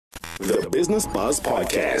The Business Buzz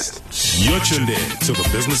Podcast. You're tuned in to the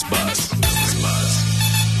Business Buzz.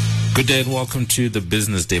 Good day and welcome to the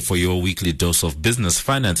Business Day for your weekly dose of business,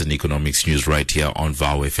 finance and economics news right here on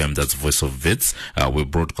VOW FM. That's Voice of Wits. We're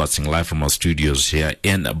broadcasting live from our studios here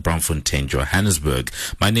in Braamfontein, Johannesburg.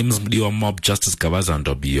 My name is Mdiwa Mob Justice Gabaza and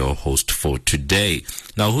I'll be your host for today.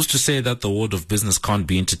 Now, who's to say that the world of business can't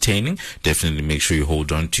be entertaining? Definitely make sure you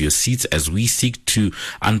hold on to your seats as we seek to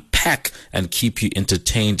unpack and keep you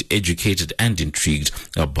entertained, educated and intrigued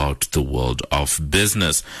about the world of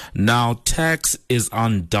business. Now, tax is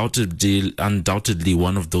undoubtedly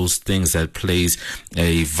one of those things that plays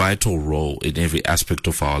a vital role in every aspect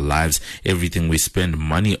of our lives. Everything we spend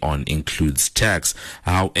money on includes tax.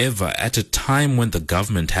 However, at a time when the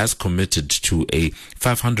government has committed to a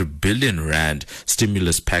 500 billion rand stimulus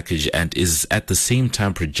package and is at the same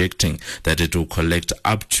time projecting that it will collect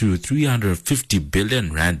up to 350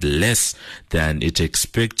 billion rand less than it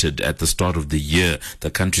expected at the start of the year, the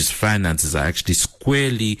country's finances are actually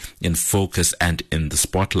squarely in focus and in the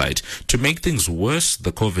spotlight. To make things worse,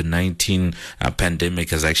 the COVID-19 pandemic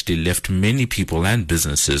has actually left many people and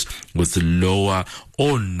businesses with lower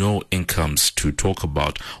or no incomes to talk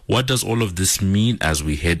about. What does all of this mean as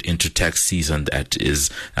we head into tax season that is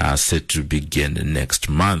set to begin next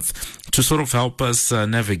month? To sort of help us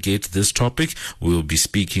navigate this topic, we will be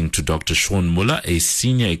speaking to Dr. Shaun Muller, a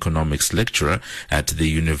senior economics lecturer at the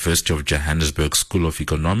University of Johannesburg School of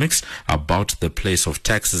Economics, about the place of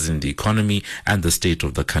taxes in the economy and the state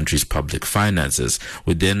of the country's public finances.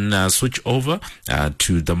 We then switch over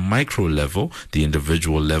to the micro level, the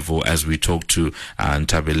individual level, as we talk to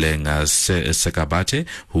Ntabeleng Sekabate,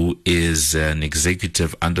 who is an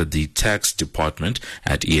executive under the tax department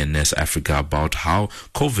at ENS Africa, about how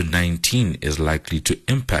COVID-19 is likely to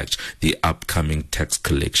impact the upcoming tax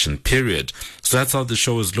collection period. So that's how the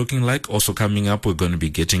show is looking like. Also coming up, we're going to be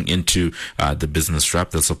getting into the business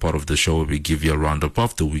wrap. That's a part of the show where we give you a roundup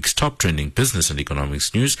of the week's top trending business and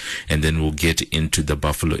economics news. And then we'll get into the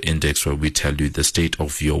Buffalo Index, where we tell you the state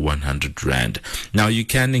of your 100 Rand. Now, you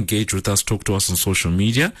can engage with us, talk to us on social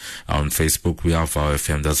media. On Facebook, we are VOW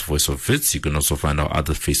FM, that's Voice of Wits. You can also find our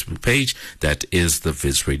other Facebook page, that is the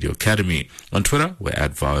Wits Radio Academy. On Twitter, we're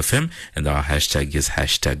at VOW FM, and our hashtag is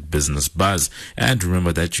 #BusinessBuzz. And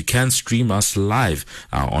remember that you can stream us live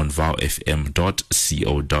on vowfm.co.za.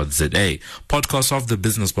 Podcasts of the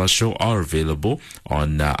Business Buzz Show are available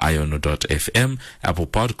on iono.fm, Apple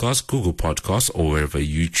Podcasts, Google Podcasts, or wherever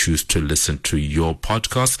you choose to listen to your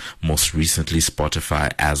podcasts, most recently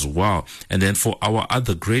Spotify as well. And then for our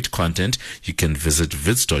other great content, you can visit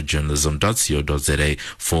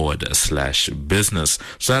wits.journalism.co.za/business.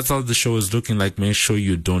 So that's how the show is looking like. Make sure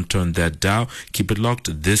you don't turn that down. Keep it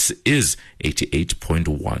locked. This is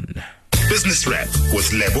 88.1. Business Rap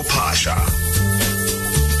with Lebo Pasha.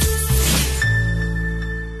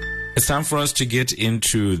 It's time for us to get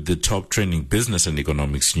into the top trending business and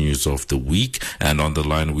economics news of the week. And on the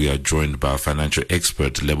line, we are joined by financial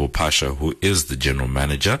expert Lebo Pasha, who is the general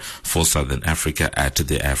manager for Southern Africa at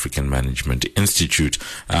the African Management Institute.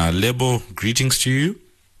 Lebo, greetings to you.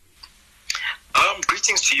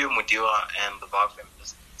 Greetings to you, Mudiwa, and the VOW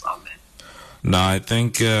listeners out there. Now, I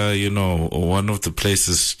think, one of the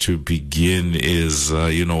places to begin is,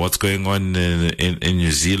 what's going on in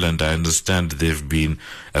New Zealand. I understand they've been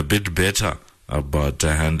a bit better about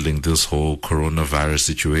handling this whole coronavirus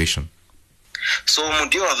situation. So,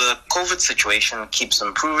 Mudiwa, the COVID situation keeps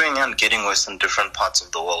improving and getting worse in different parts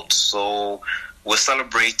of the world. So, we're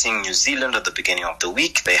celebrating New Zealand at the beginning of the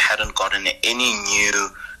week. They hadn't gotten any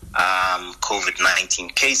new COVID-19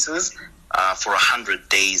 cases for 100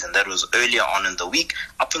 days, and that was earlier on in the week,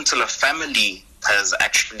 up until one family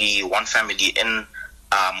in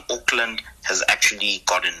Auckland has actually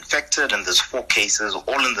gotten infected, and there's 4 cases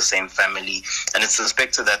all in the same family, and it's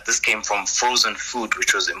suspected that this came from frozen food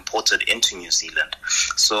which was imported into New Zealand.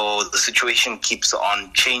 So the situation keeps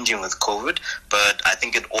on changing with COVID, but I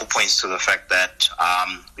think it all points to the fact that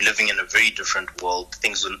we're living in a very different world.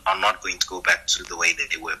 Things are not going to go back to the way that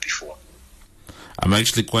they were before. I'm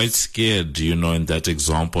actually quite scared, in that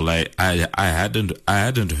example. I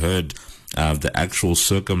hadn't heard the actual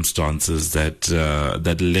circumstances that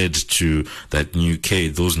led to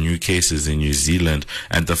those new cases in New Zealand,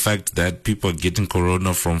 and the fact that people are getting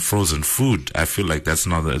corona from frozen food. I feel like that's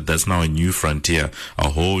now a new frontier, a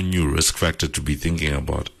whole new risk factor to be thinking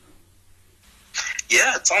about.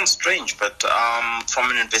 Yeah, it sounds strange, but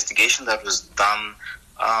from an investigation that was done,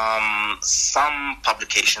 some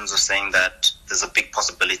publications are saying that there's a big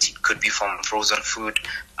possibility it could be from frozen food.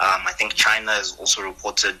 I think China has also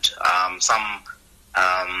reported some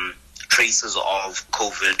traces of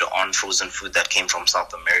COVID on frozen food that came from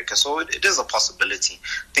South America. So it is a possibility.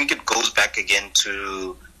 I think it goes back again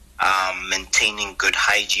to maintaining good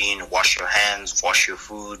hygiene, wash your hands, wash your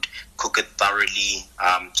food, cook it thoroughly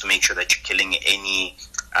to make sure that you're killing any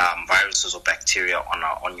viruses or bacteria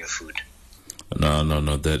on your food. No,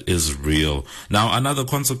 that is real. Now, another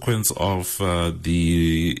consequence of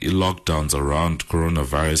the lockdowns around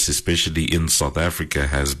coronavirus, especially in South Africa,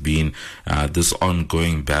 has been this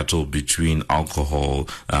ongoing battle between alcohol.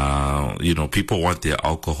 People want their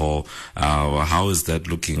alcohol. How is that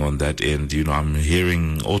looking on that end? I'm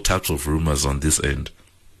hearing all types of rumors on this end.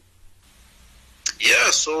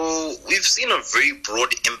 Yeah, so we've seen a very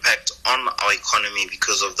broad impact on our economy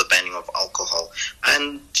because of the banning of alcohol.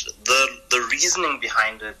 And the reasoning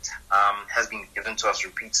behind it has been given to us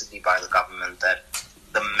repeatedly by the government, that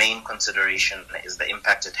the main consideration is the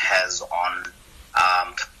impact it has on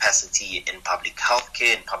capacity in public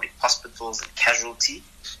healthcare, in public hospitals, and casualty.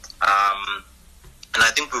 And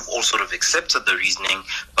I think we've all sort of accepted the reasoning,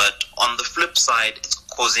 but on the flip side, it's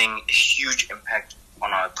causing a huge impact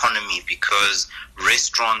on our economy because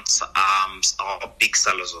restaurants are big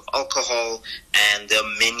sellers of alcohol, and there are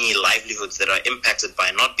many livelihoods that are impacted by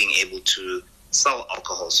not being able to sell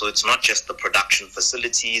alcohol. So it's not just the production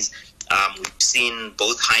facilities. We've seen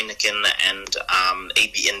both Heineken and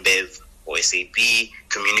AB InBev or SAB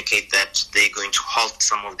communicate that they're going to halt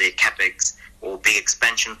some of their capex or big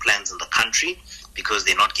expansion plans in the country because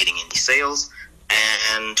they're not getting any sales.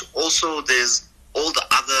 And also there's all the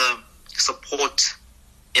other support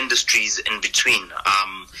industries in between.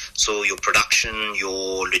 So your production,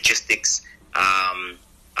 your logistics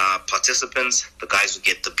participants, the guys who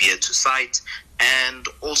get the beer to site, and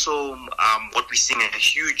also what we're seeing a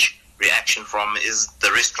huge reaction from is the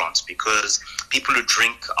restaurants, because people who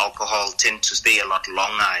drink alcohol tend to stay a lot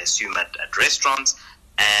longer, I assume, at restaurants,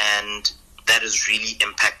 and that is really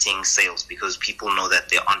impacting sales because people know that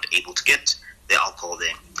they aren't able to get the alcohol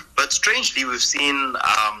there. But strangely, we've seen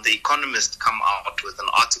The Economist come out with an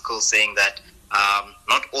article saying that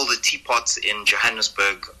not all the teapots in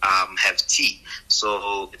Johannesburg have tea.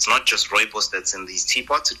 So it's not just rooibos that's in these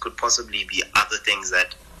teapots. It could possibly be other things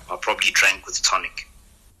that are probably drank with tonic.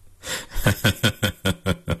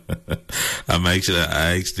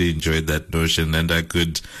 I actually enjoyed that notion, and I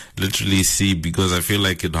could literally see, because I feel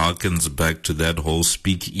like it harkens back to that whole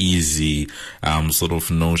speakeasy sort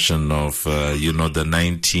of notion of the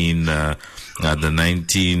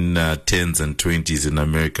 1910s and 20s in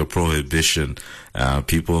America, prohibition,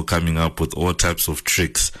 people coming up with all types of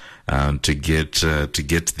tricks to get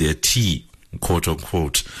their tea, quote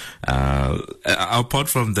unquote. Apart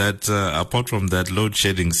from that, load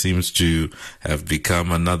shedding seems to have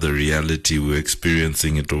become another reality. We're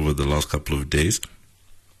experiencing it over the last couple of days.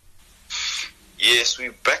 Yes,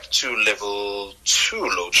 we're back to level 2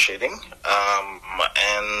 load shedding,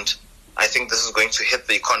 and I think this is going to hit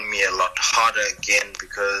the economy a lot harder again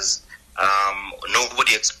because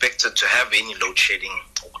nobody expected to have any load shedding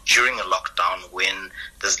during a lockdown when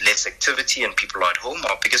there's less activity and people are at home.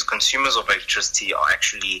 Our biggest consumers of electricity are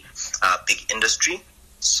actually big industry.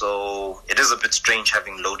 So it is a bit strange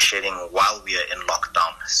having load shedding while we are in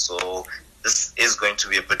lockdown. So this is going to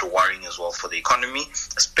be a bit worrying as well for the economy,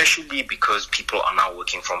 especially because people are now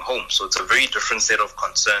working from home. So it's a very different set of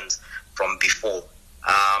concerns from before.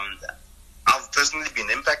 I've personally been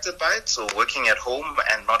impacted by it. So working at home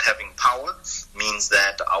and not having power means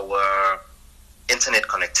that our internet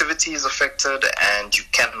connectivity is affected and you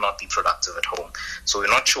cannot be productive at home. So we're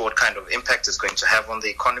not sure what kind of impact it's going to have on the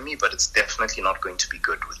economy, but it's definitely not going to be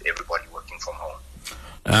good with everybody working from home.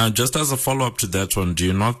 Just as a follow-up to that one, do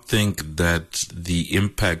you not think that the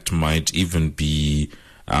impact might even be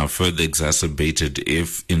further exacerbated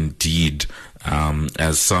if indeed,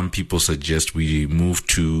 as some people suggest, we move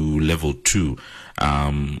to level 2,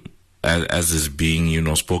 as is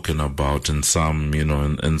being, spoken about in some,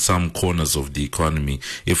 in some corners of the economy?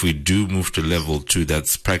 If we do move to level 2,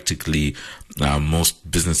 that's practically most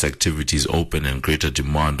business activities open and greater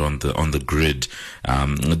demand on the grid.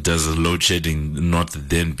 Does load shedding not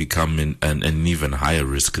then become an even higher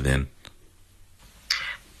risk then?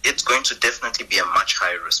 It's going to definitely be a much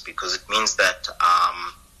higher risk because it means that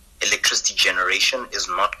electricity generation is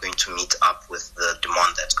not going to meet up with the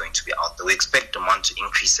demand that's going to be out there. We expect demand to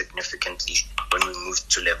increase significantly when we move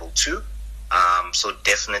to level 2. So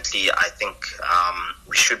definitely, I think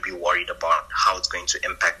we should be worried about how it's going to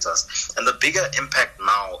impact us. And the bigger impact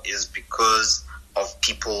now is because of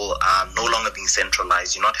people no longer being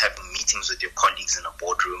centralized. You're not having meetings with your colleagues in a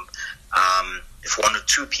boardroom. If 1 or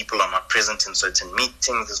 2 people are not present in certain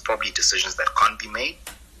meetings, there's probably decisions that can't be made.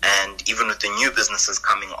 And even with the new businesses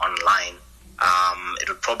coming online, it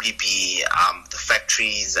would probably be the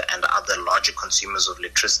factories and other larger consumers of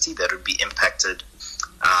electricity that would be impacted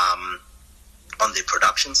on the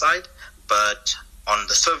production side. But on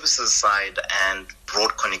the services side and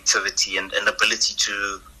broad connectivity and ability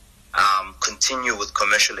to continue with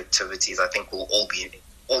commercial activities, I think will all be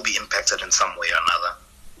impacted in some way or another.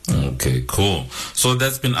 Okay, cool. So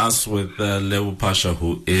that's been us with Lebo Pasha,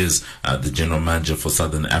 who is the General Manager for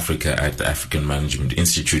Southern Africa at the African Management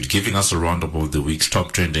Institute, giving us a roundup of the week's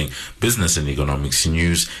top trending business and economics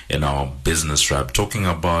news in our business wrap, talking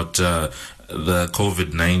about the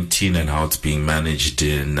COVID-19 and how it's being managed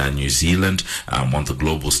in New Zealand on the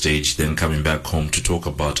global stage, then coming back home to talk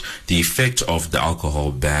about the effect of the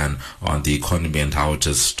alcohol ban on the economy and how it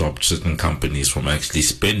has stopped certain companies from actually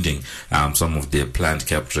spending some of their planned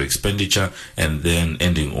capital expenditure, and then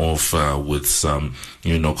ending off with some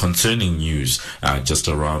concerning news just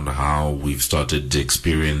around how we've started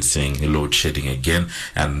experiencing load shedding again,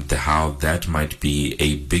 and how that might be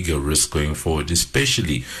a bigger risk going forward,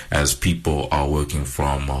 especially as people are working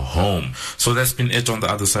from home. So that's been it. On the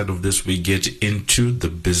other side of this, we get into the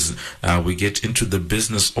business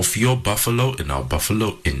of your Buffalo in our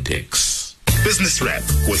Buffalo Index. Business Wrap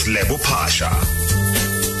with Lebo Pasha.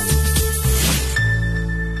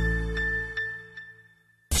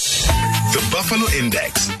 The Buffalo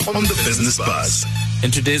Index on the Business Buzz. In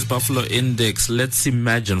today's Buffalo Index, let's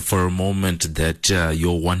imagine for a moment that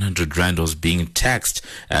your 100 Rand was being taxed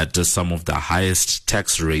at some of the highest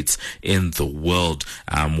tax rates in the world,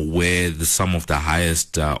 where some of the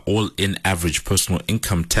highest all-in average personal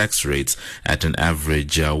income tax rates at an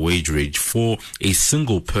average wage rate for a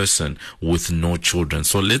single person with no children.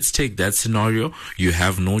 So let's take that scenario. You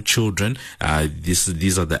have no children.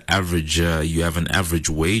 These are the average. You have an average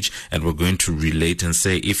wage, and we're going to relate and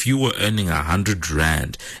say if you were earning 100 Rand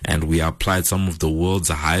and we applied some of the world's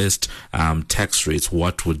highest tax rates,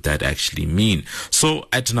 what would that actually mean? So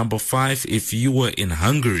at number 5, if you were in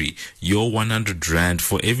Hungary, your 100 Rand,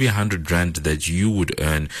 for every 100 Rand that you would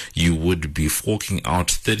earn, you would be forking out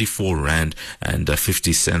 34 Rand and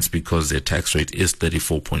 50 cents, because their tax rate is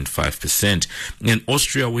 34.5%. In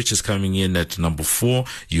Austria, which is coming in at number 4,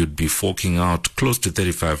 you'd be forking out close to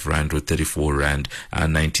 35 Rand with 34 Rand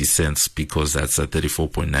 90 cents, because that's a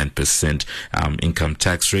 34.9% income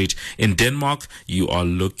tax rate. In Denmark, you are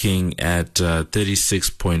looking at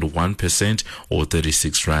 36.1%, or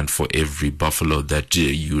 36 Rand for every buffalo that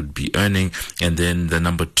you'd be earning. And then the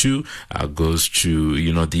number 2 goes to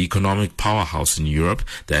the economic powerhouse in Europe,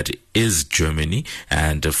 that is Germany,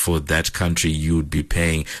 and for that country you would be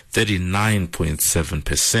paying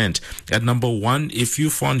 39.7%. At number 1, if you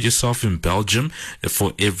found yourself in Belgium,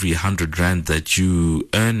 for every 100 Rand that you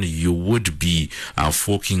earn, you would be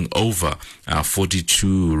forking over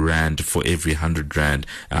 42 Rand for every 100 Rand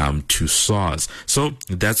to SARS. So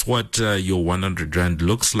that's what your 100 Rand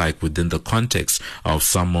looks like within the context of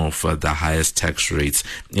some of the highest tax rates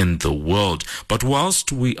in the world. But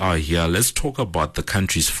whilst we are here, let's talk about the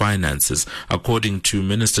country's finances. According to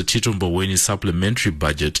Minister Tito Mbowene's supplementary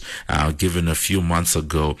budget given a few months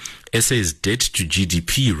ago, SA's debt to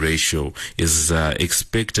GDP ratio is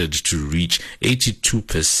expected to reach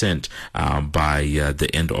 82% by the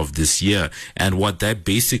end of this year. And what that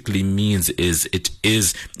basically means is it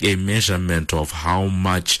is a measurement of how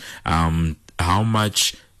much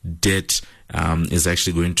debt is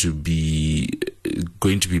actually going to be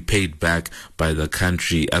paid back by the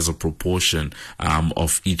country as a proportion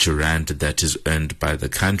of each Rand that is earned by the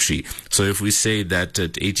country. So if we say that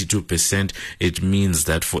at 82%, it means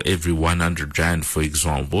that for every 100 Rand, for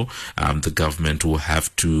example, the government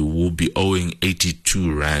will be owing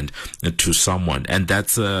 82 Rand to someone. And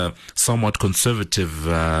that's a somewhat conservative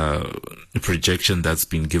projection that's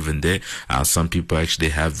been given there. Some people actually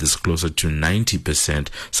have this closer to 90%,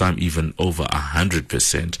 some even over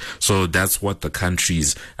 100%. So that's what the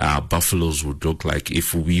country's buffaloes would look like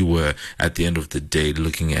if we were at the end of the day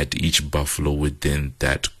looking at each buffalo within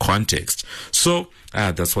that context. So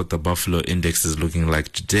that's what the Buffalo Index is looking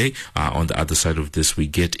like today. On the other side of this, we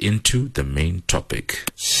get into the main topic.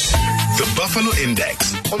 The Buffalo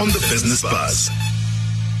Index on the Business Buzz.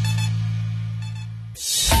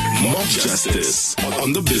 Mob Justice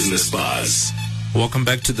on the Business Buzz. Welcome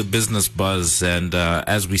back to the Business Buzz, and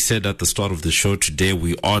as we said at the start of the show today,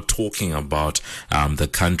 we are talking about the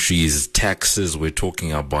country's taxes. We're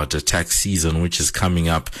talking about a tax season which is coming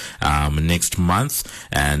up next month.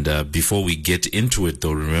 And before we get into it,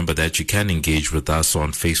 though, remember that you can engage with us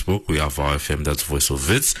on Facebook. We have our FM, that's Voice of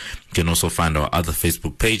Wits. You can also find our other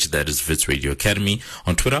Facebook page, that is Wits Radio Academy.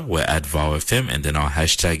 On Twitter, we're at VowFM, and then our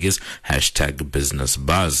hashtag is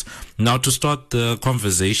 #BusinessBuzz. Now, to start the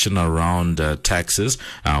conversation around taxes,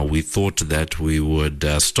 we thought that we would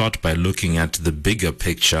start by looking at the bigger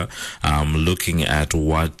picture, looking at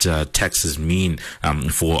what taxes mean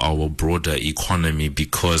for our broader economy,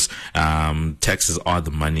 because taxes are the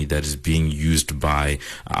money that is being used by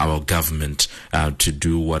our government to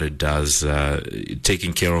do what it does,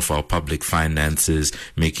 taking care of our public finances,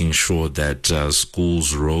 making sure that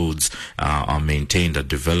schools, roads are maintained, are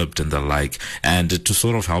developed, and the like. And to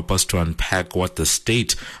sort of help us to unpack what the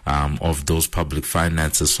state of those public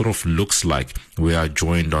finances sort of looks like, we are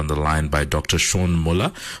joined on the line by Dr. Shaun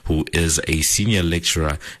Muller, who is a senior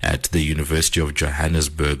lecturer at the University of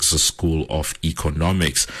Johannesburg's School of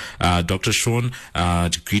Economics. Dr. Shaun,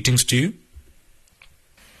 greetings to you.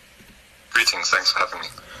 Greetings, thanks for having me.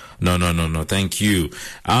 No, thank you.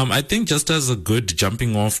 I think just as a good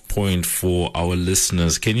jumping off point for our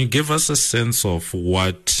listeners, can you give us a sense of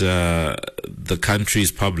what the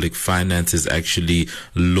country's public finances actually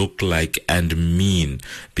look like and mean?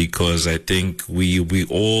 Because I think we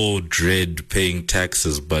all dread paying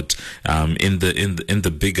taxes, but in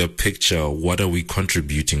the bigger picture, what are we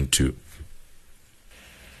contributing to?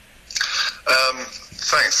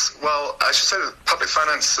 Thanks. Well, I should say that public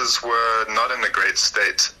finances were not in a great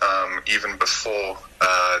state even before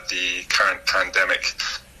the current pandemic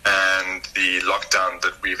and the lockdown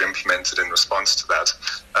that we've implemented in response to that.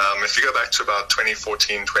 If you go back to about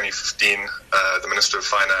 2014, 2015, the Minister of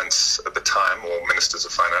Finance at the time, or Ministers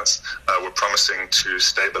of Finance, were promising to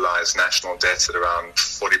stabilize national debt at around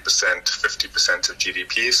 40%, 50% of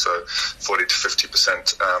GDP, so 40 to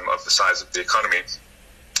 50% of the size of the economy.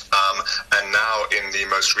 And now in the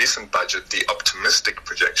most recent budget, the optimistic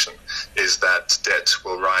projection is that debt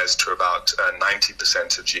will rise to about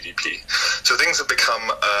 90% of GDP. So things have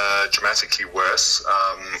become dramatically worse,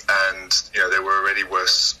 and they were already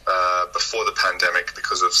worse before the pandemic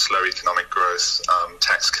because of slow economic growth.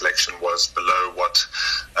 Tax collection was below what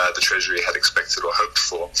the Treasury had expected or hoped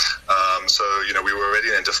for. So we were already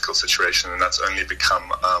in a difficult situation, and that's only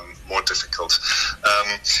become more difficult.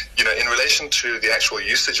 In relation to the actual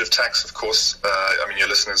usage of tax, of course, your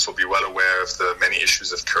listeners will be well aware of the many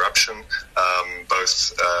issues of corruption,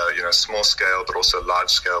 both small scale but also large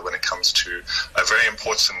scale when it comes to very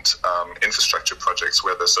important infrastructure projects,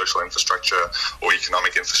 whether social infrastructure or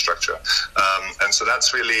economic infrastructure. And so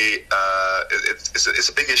that's really it's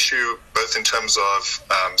a big issue, both in terms of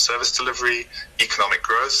service delivery, economic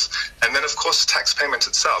growth, and then of course tax payment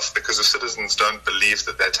itself, because if citizens don't believe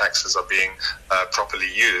that their taxes are being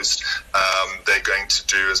properly used, they're going to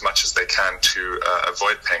do as much as they can to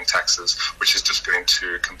avoid paying taxes, which is just going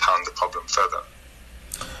to compound the problem further.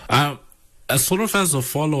 Sort of as a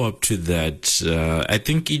follow-up to that, I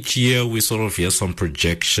think each year we sort of hear some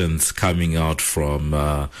projections coming out from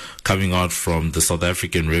the South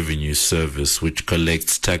African Revenue Service, which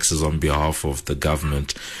collects taxes on behalf of the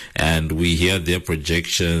government, and we hear their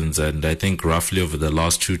projections. And I think roughly over the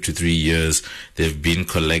last 2 to 3 years, they've been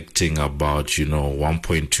collecting about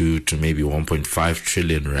 1.2 to maybe 1.5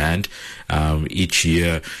 trillion rand each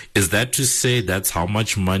year. Is that to say that's how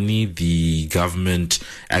much money the government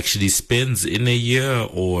actually spends in a year,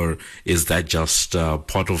 or is that just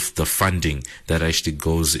part of the funding that actually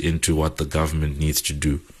goes into what the government needs to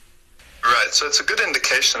do? Right, so it's a good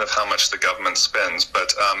indication of how much the government spends,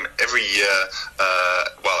 but every year,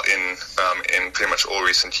 in pretty much all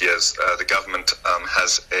recent years, the government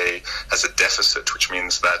has a deficit, which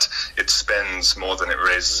means that it spends more than it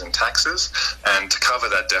raises in taxes, and to cover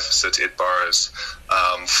that deficit, it borrows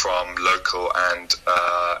from local and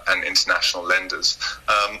international lenders.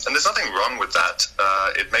 And there's nothing wrong with that.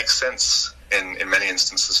 It makes sense in many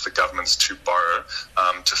instances for governments to borrow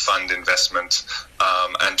to fund investment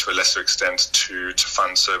and to a lesser extent to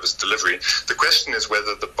fund service delivery. The question is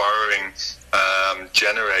whether the borrowing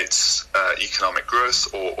generates economic growth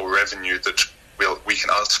or revenue that we can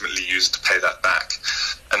ultimately use to pay that back.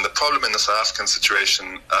 And the problem in the South African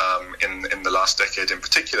situation in the last decade in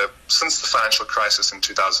particular, since the financial crisis in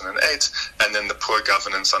 2008 and then the poor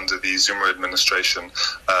governance under the Zuma administration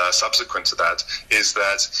subsequent to that, is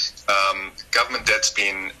that government debt's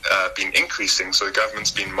been increasing, so the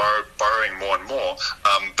government's been borrowing more and more,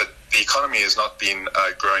 but the economy has not been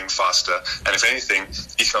growing faster, and if anything,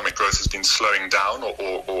 economic growth has been slowing down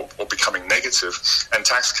or becoming negative, and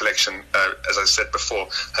tax collection, as I said before,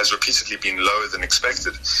 has repeatedly been lower than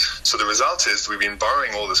expected. So the result is we've been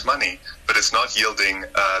borrowing all this money, but it's not yielding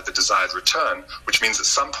the desired return, which means at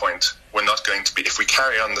some point we're not going to be, if we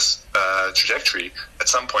carry on this trajectory, at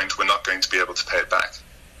some point we're not going to be able to pay it back.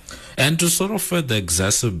 And to sort of further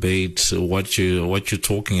exacerbate what you're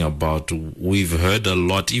talking about, we've heard a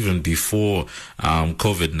lot even before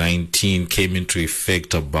COVID-19 came into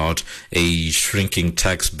effect about a shrinking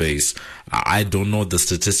tax base. I don't know the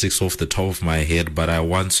statistics off the top of my head, but I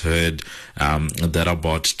once heard that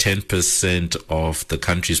about 10% of the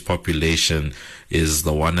country's population is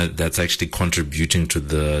the one that's actually contributing to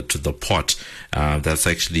the pot. That's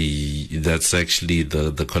actually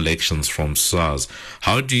the collections from SARS.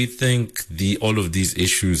 How do you think all of these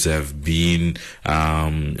issues have been,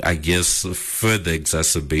 I guess, further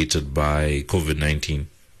exacerbated by COVID-19?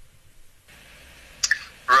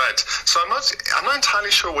 Right. So I'm not entirely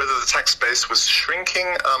sure whether the tax base was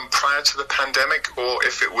shrinking prior to the pandemic or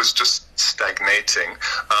if it was just stagnating.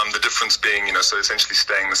 The difference being, so essentially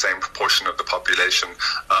staying the same proportion of the population,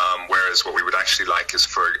 whereas what we would actually like is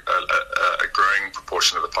for a growing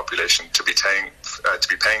proportion of the population to be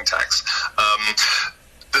paying tax.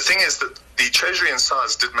 The thing is that the Treasury and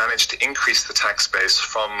SARS did manage to increase the tax base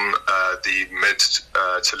from the mid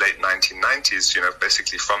to late 1990s,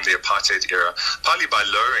 basically from the apartheid era, partly by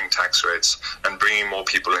lowering tax rates and bringing more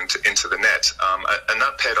people into the net. And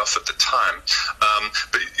that paid off at the time.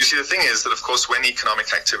 But you see, the thing is that, of course, when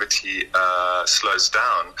economic activity slows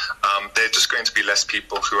down, there are just going to be less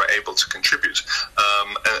people who are able to contribute.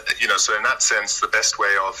 So in that sense, the best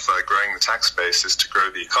way of growing the tax base is to grow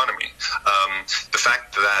the economy. The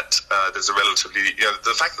fact that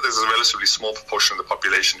there's a relatively small proportion of the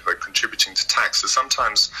population who are contributing to tax is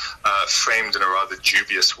sometimes framed in a rather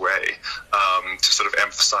dubious way to sort of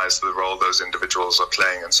emphasize the role those individuals are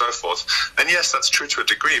playing and so forth. And yes, that's true to a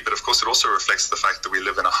degree, but of course it also reflects the fact that we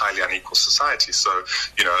live in a highly unequal society. So,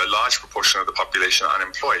 a large proportion of the population are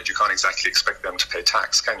unemployed. You can't exactly expect them to pay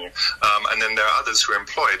tax, can you? And then there are others who are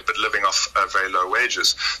employed but living off very low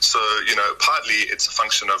wages. So, partly it's a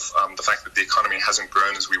function of the fact that the economy hasn't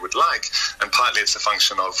grown as we would like, and partly it's a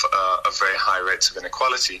function of very high rates of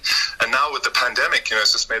inequality. And now with the pandemic,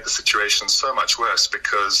 it's just made the situation so much worse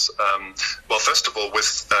because, first of all,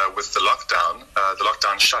 with the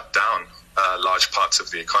lockdown shut down large parts of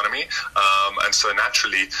the economy, and so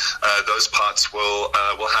naturally those parts will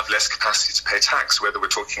have less capacity to pay tax, whether we're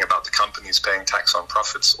talking about the companies paying tax on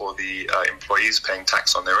profits or the employees paying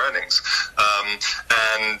tax on their earnings.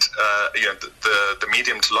 The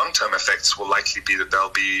medium to long term effects will likely be that there'll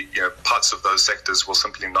be parts of those sectors will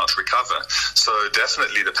simply not recover. So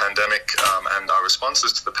definitely the pandemic and our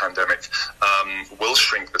responses to the pandemic will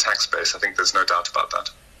shrink the tax base. I think there's no doubt about that.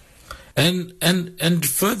 And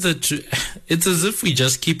further to, it's as if we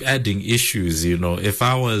just keep adding issues. If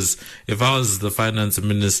I was the finance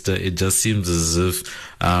minister, it just seems as if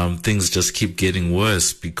things just keep getting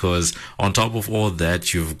worse, because on top of all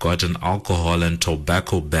that, you've got an alcohol and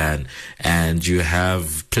tobacco ban, and you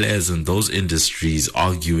have players in those industries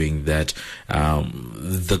arguing that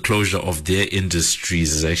the closure of their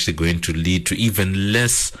industries is actually going to lead to even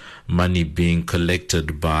less money being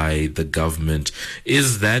collected by the government.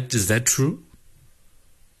 Is that true?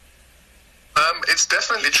 It's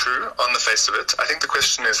definitely true on the face of it. I think the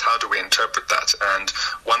question is, how do we interpret that? And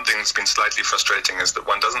one thing that's been slightly frustrating is that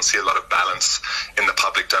one doesn't see a lot of balance in the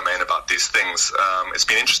public domain about these things. It's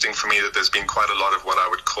been interesting for me that there's been quite a lot of what I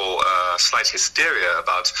would call slight hysteria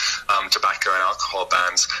about tobacco and alcohol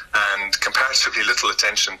bans, and comparatively little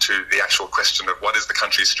attention to the actual question of what is the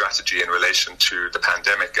country's strategy in relation to the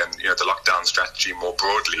pandemic and the lockdown strategy more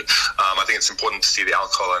broadly. I think it's important to see the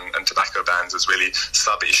alcohol and tobacco bans as really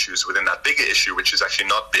sub-issues within that bigger issue, which is actually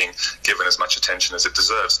not being given as much attention as it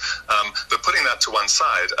deserves. But putting that to one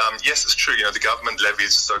side, yes, it's true, the government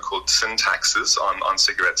levies so-called sin taxes on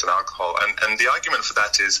cigarettes and alcohol, and the argument for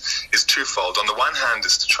that is twofold. On the one hand,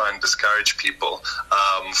 is to try and discourage people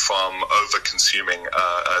from over-consuming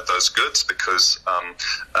those goods because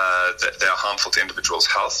they are harmful to individuals'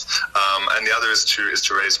 health, and the other is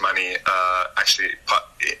to raise money, actually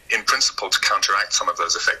in principle, to counteract some of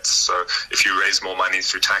those effects. So if you raise more money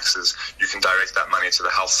through taxes, you can direct that money to the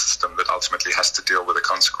health system that ultimately has to deal with the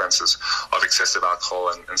consequences of excessive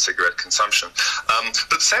alcohol and cigarette consumption.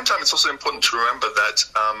 But at the same time, it's also important to remember that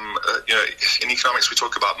in economics we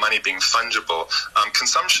talk about money being fungible.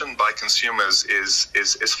 Consumption by consumers is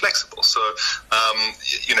flexible. So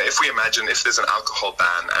if we imagine if there's an alcohol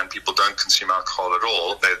ban and people don't consume alcohol at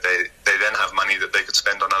all, they then have money that they could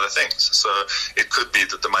spend on other things. So it could be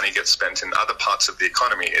that the money gets spent in other parts of the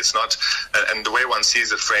economy. It's not, and the way one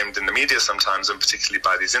sees it framed in the media sometimes, and particularly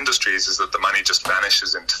by these industries, is that the money just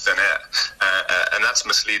vanishes into thin air, and that's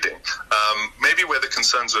misleading. Maybe where the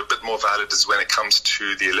concerns are a bit more valid is when it comes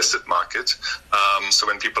to the illicit market. So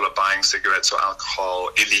when people are buying cigarettes or alcohol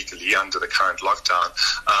illegally under the current lockdown,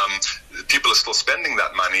 people are still spending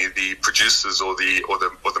that money. The producers or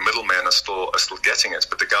the middlemen are still getting it,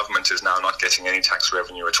 but the government is now not getting any tax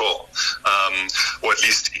revenue at all, or at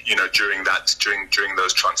least during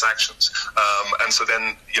those transactions. And so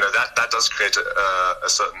then that does create a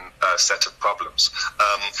certain set of problems.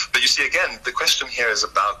 But you see, again, the question here is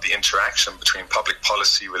about the interaction between public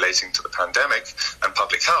policy relating to the pandemic and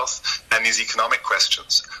public health and these economic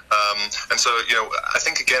questions. And so I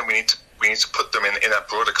think again we need to put them in a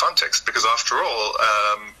broader context, because after all,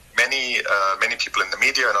 many people in the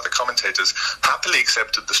media and other commentators happily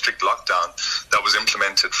accepted the strict lockdown that was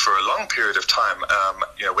implemented for a long period of time.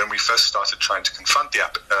 When we first started trying to confront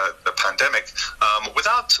the pandemic,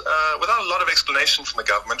 without a lot of explanation from the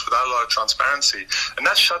government, without a lot of transparency, and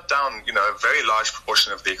that shut down a very large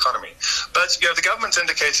proportion of the economy. But the government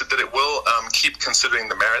indicated that it will keep considering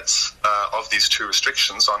the merits of these two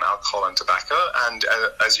restrictions on alcohol and tobacco. And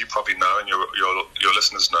as you probably know, and your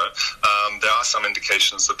listeners know, there are some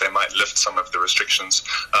indications that they might lift some of the restrictions.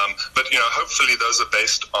 But hopefully those are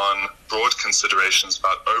based on broad considerations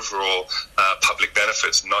about overall public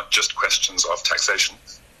benefits, not just questions of taxation.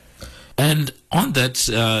 And on that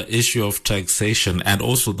issue of taxation and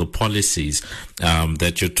also the policies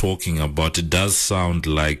that you're talking about, it does sound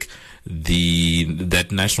like that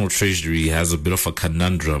National Treasury has a bit of a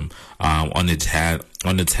conundrum on its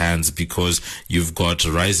hands, because you've got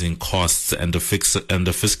rising costs and the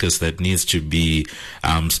fiscus that needs to be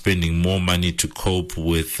spending more money to cope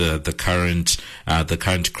with the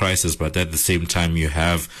current crisis, but at the same time you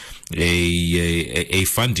have a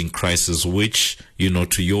funding crisis, which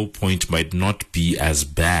to your point might not be as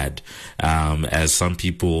bad as some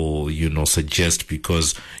people suggest,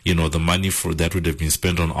 because the money that would have been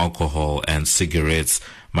spent on alcohol and cigarettes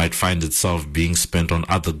might find itself being spent on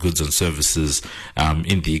other goods and services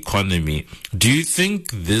in the economy. Do you think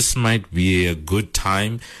this might be a good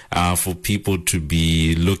time for people to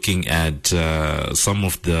be looking at some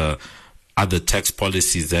of the other tax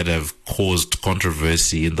policies that have caused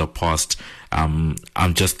controversy in the past? I'm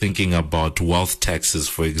just thinking about wealth taxes,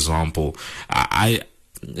 for example.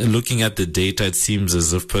 Looking at the data, it seems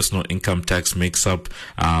as if personal income tax makes up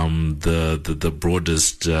the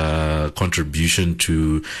broadest contribution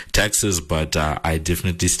to taxes, but I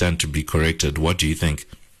definitely stand to be corrected. What do you think?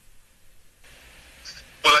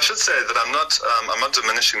 Well, I should say that I'm not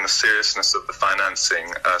diminishing the seriousness of the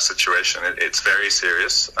financing situation. It's very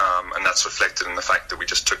serious, and that's reflected in the fact that we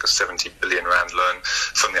just took a 70 billion rand loan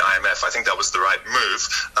from the IMF. I think that was the right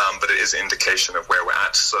move, but it is an indication of where we're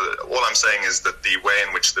at. So all I'm saying is that the way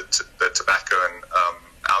in which the tobacco and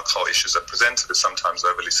alcohol issues are presented is sometimes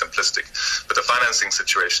overly simplistic, but the financing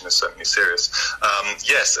situation is certainly serious.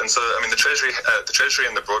 Yes, and so the Treasury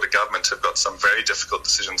and the broader government have got some very difficult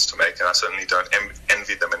decisions to make, and I certainly don't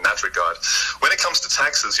envy them in that regard. When it comes to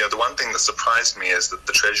taxes, the one thing that surprised me is that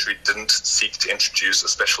the Treasury didn't seek to introduce a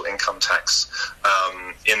special income tax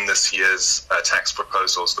in this year's tax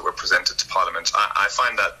proposals that were presented to Parliament. I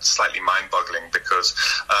find that slightly mind-boggling, because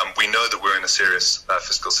we know that we're in a serious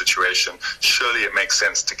fiscal situation. Surely it makes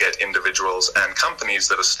sense to get individuals and companies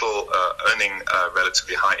that are still earning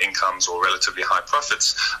relatively high incomes or relatively high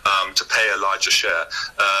profits to pay a larger share.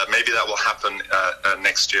 Maybe that will happen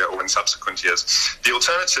next year or in subsequent years. The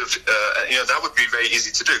alternative, that would be very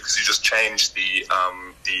easy to do, because you just change the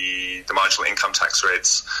marginal income tax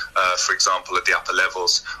rates, for example, at the upper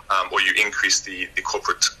levels, or you increase the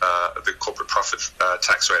corporate profit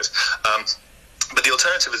tax rate. But the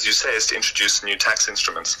alternative, as you say, is to introduce new tax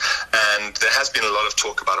instruments. And there has been a lot of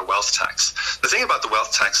talk about a wealth tax. The thing about the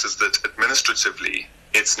wealth tax is that administratively,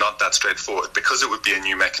 it's not that straightforward because it would be a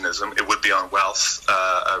new mechanism. It would be on wealth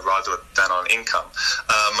rather than on income.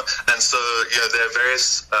 And so, there are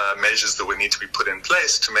various measures that would need to be put in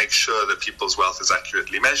place to make sure that people's wealth is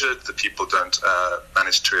accurately measured, that people don't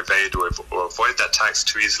manage to evade or avoid that tax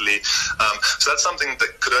too easily. So that's something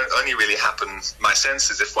that could only really happen, my sense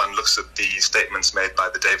is, if one looks at the statements made by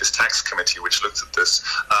the Davis Tax Committee, which looked at this.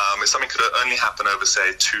 It's something that could only happen over,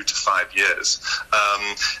 say, 2 to 5 years.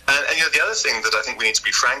 And the other thing that I think we need to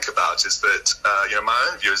be frank about is that,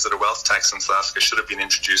 my own view is that a wealth tax in South Africa should have been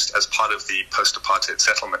introduced as part of the post-apartheid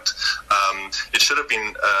settlement. It should have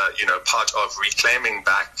been, part of reclaiming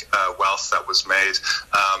back wealth that was made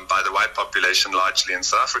by the white population, largely in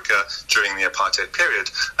South Africa, during the apartheid period.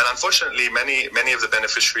 And unfortunately, many of the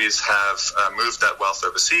beneficiaries have moved that wealth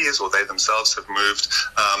overseas, or they themselves have moved.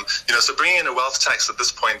 So bringing in a wealth tax at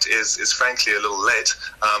this point is frankly a little late,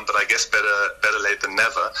 but I guess better late than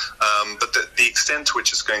never. But the extent to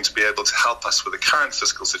which it's going to be able to help us with the current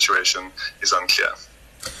fiscal situation is unclear.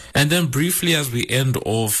 And then briefly, as we end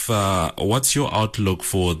off, what's your outlook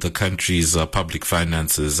for the country's public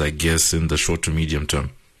finances, I guess, in the short to medium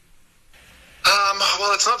term?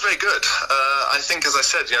 Well, it's not very good. I think, as I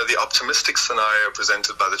said, the optimistic scenario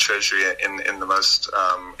presented by the Treasury in the most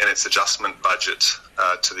in its adjustment budget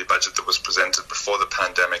to the budget that was presented before the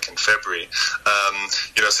pandemic in February,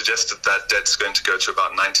 suggested that debt's going to go to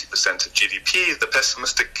about 90% of GDP. The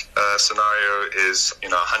pessimistic scenario is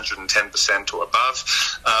 110% or above.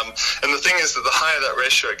 And the thing is that the higher that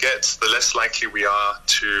ratio gets, the less likely we are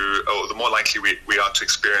the more likely we are to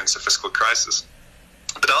experience a fiscal crisis.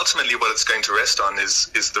 But ultimately, what it's going to rest on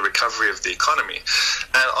is the recovery of the economy.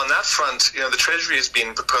 And on that front, the Treasury has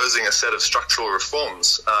been proposing a set of structural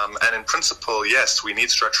reforms. And in principle, yes, we need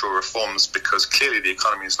structural reforms because clearly the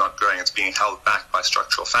economy is not growing. It's being held back by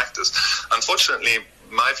structural factors. Unfortunately,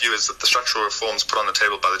 my view is that the structural reforms put on the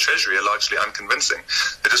table by the Treasury are largely unconvincing.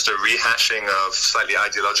 They're just a rehashing of slightly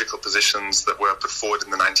ideological positions that were put forward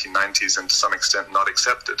in the 1990s and to some extent not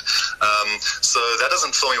accepted. So that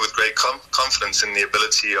doesn't fill me with great confidence in the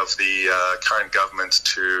ability of the current government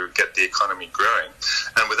to get the economy growing.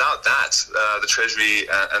 And without that, the Treasury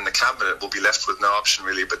and the Cabinet will be left with no option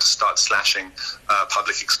really but to start slashing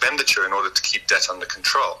public expenditure in order to keep debt under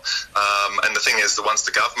control. And the thing is that once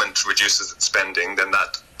the government reduces its spending, then that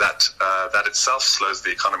itself slows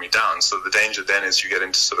the economy down. So the danger then is you get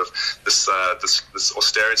into sort of this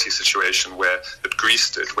austerity situation that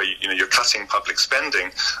Greece did, where you're cutting public spending,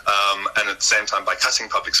 and at the same time by cutting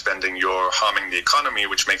public spending you're harming the economy,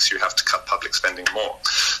 which makes you have to cut public spending more.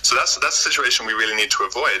 So that's a situation we really need to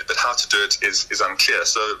avoid. But how to do it is unclear.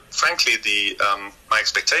 So frankly, my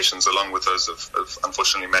expectations, along with those of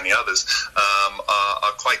unfortunately many others,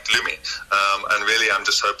 are quite gloomy. And really, I'm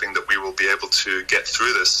just hoping that we will be able to get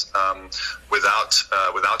through this without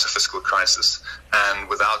a fiscal crisis and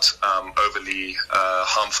without overly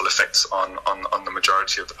harmful effects on the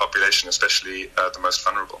majority of the population, especially the most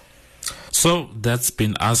vulnerable. So that's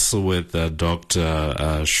been us with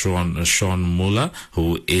Dr. Shaun Muller,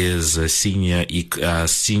 who is a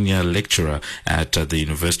senior lecturer at the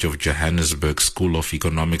University of Johannesburg School of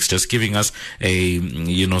Economics, just giving us a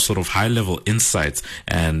sort of high level insights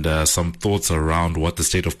and some thoughts around what the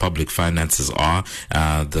state of public finances are,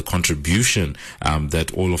 the contribution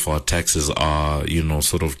that all of our taxes are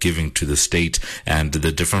sort of giving to the state, and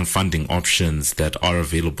the different funding options that are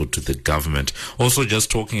available to the government. Also just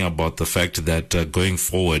talking about the fact that going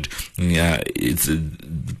forward,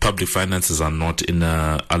 public finances are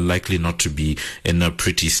likely not to be in a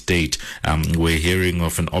pretty state. We're hearing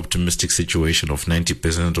of an optimistic situation of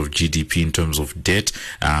 90% of GDP in terms of debt,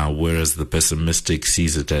 whereas the pessimistic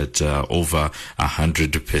sees it at over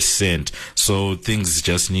 100%. So things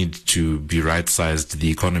just need to be right-sized. The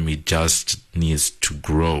economy just needs to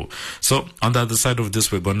grow. So on the other side of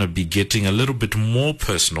this, we're going to be getting a little bit more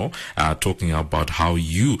personal, talking about how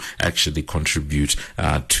you actually contribute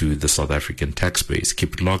to the South African tax base.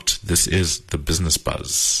 Keep it locked. This is the Business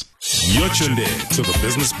Buzz. You're tuned in to the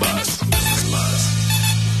Business Buzz.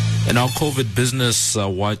 In our COVID Business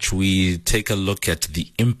Watch, we take a look at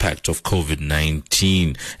the impact of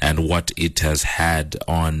COVID-19 and what it has had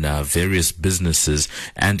on various businesses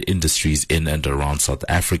and industries in and around South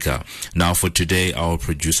Africa. Now, for today, our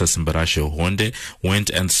producer Simbarashe Honde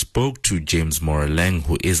went and spoke to James Moreleng,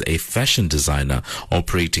 who is a fashion designer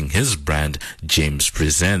operating his brand, James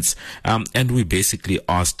Presents. And we basically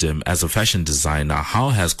asked him, as a fashion designer, how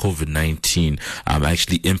has COVID-19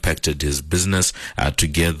 actually impacted his business,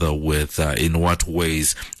 together with in what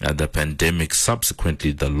ways the pandemic,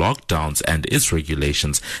 subsequently the lockdowns and its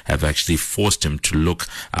regulations, have actually forced him to look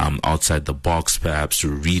outside the box, perhaps to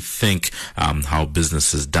rethink how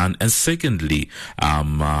business is done. And secondly,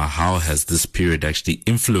 how has this period actually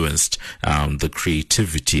influenced the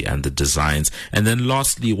creativity and the designs? And then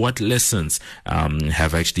lastly, what lessons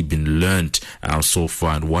have actually been learned so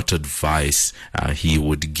far, and what advice he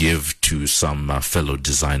would give to some fellow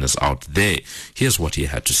designers out there? Here's what he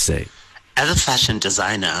had to say. As a fashion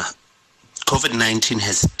designer, COVID-19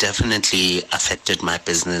 has definitely affected my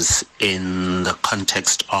business in the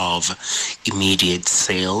context of immediate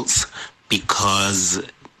sales because,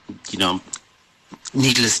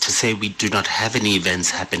 needless to say, we do not have any events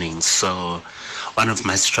happening. So one of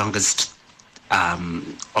my strongest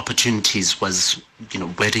opportunities was,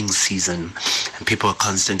 wedding season, and people are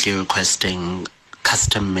constantly requesting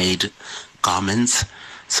custom-made garments.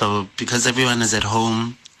 So because everyone is at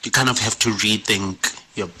home, you kind of have to rethink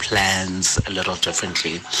your plans a little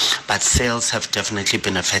differently. But sales have definitely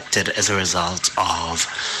been affected as a result of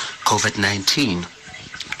COVID-19,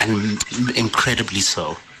 and incredibly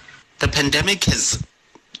so. The pandemic has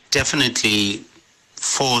definitely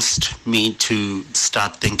forced me to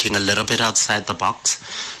start thinking a little bit outside the box,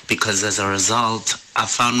 because as a result, I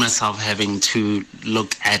found myself having to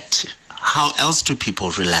look at how else do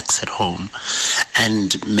people relax at home,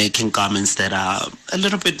 and making garments that are a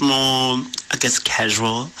little bit more,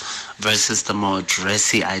 casual versus the more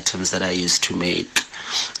dressy items that I used to make.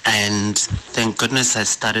 And thank goodness I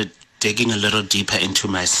started digging a little deeper into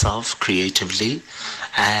myself creatively,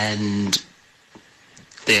 and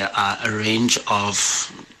there are a range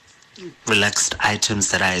of relaxed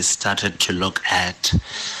items that I started to look at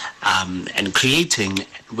and creating,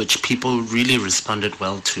 which people really responded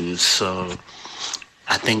well to. So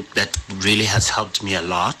I think that really has helped me a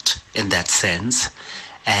lot in that sense,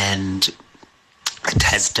 and it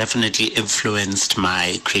has definitely influenced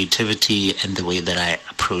my creativity and the way that I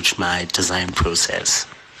approach my design process.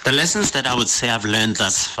 The lessons that I would say I've learned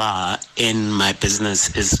thus far in my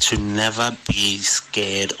business is to never be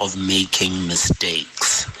scared of making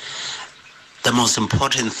mistakes. The most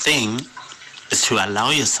important thing is to allow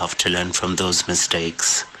yourself to learn from those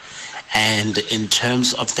mistakes. And in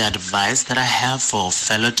terms of the advice that I have for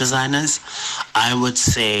fellow designers, I would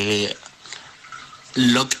say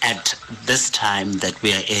look at this time that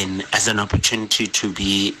we are in as an opportunity to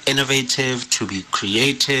be innovative, to be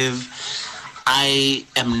creative. I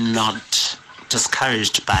am not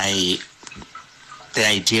discouraged by the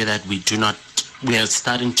idea that we are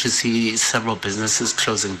starting to see several businesses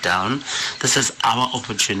closing down. This is our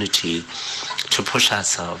opportunity to push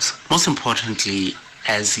ourselves. Most importantly,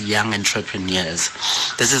 as young entrepreneurs,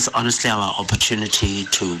 this is honestly our opportunity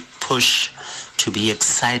to push, to be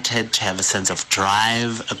excited, to have a sense of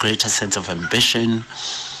drive, a greater sense of ambition.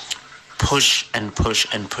 Push and push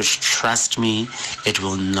and push. Trust me, it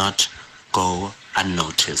will not go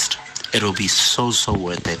unnoticed. It will be so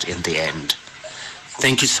worth it in the end.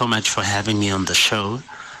 Thank you so much for having me on the show.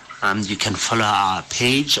 You can follow our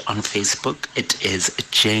page on Facebook. It is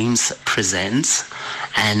James Presents.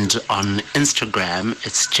 And on Instagram,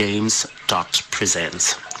 it's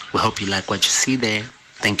james.presents. We hope you like what you see there.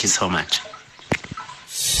 Thank you so much.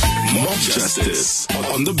 Mob Justice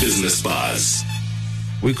on the Business Buzz.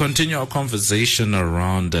 We continue our conversation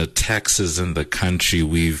around taxes in the country.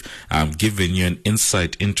 We've given you an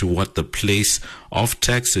insight into what the place of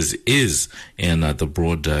taxes is in the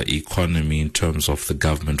broader economy in terms of the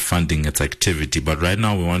government funding its activity. But right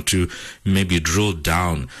now we want to maybe drill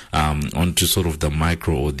down onto sort of the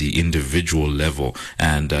micro or the individual level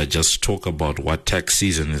and just talk about what tax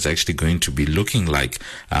season is actually going to be looking like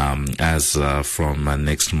as from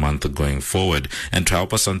next month going forward. And to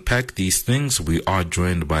help us unpack these things, we are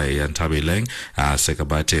joined by Nthabeleng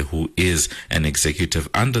Sekabate, who is an executive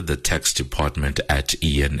under the tax department at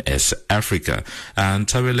ENS Africa. And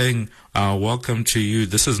Nthabeleng, welcome to you.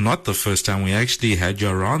 This is not the first time. We actually had you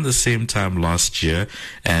around the same time last year,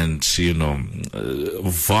 and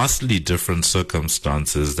vastly different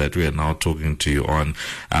circumstances that we are now talking to you on.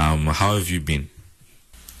 How have you been?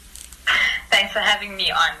 Thanks for having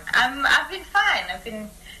me on. I've been fine. I've been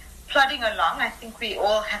plodding along. I think we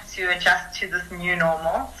all have to adjust to this new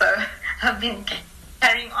normal, so I've been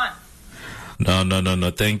carrying on.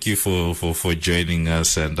 No. Thank you for joining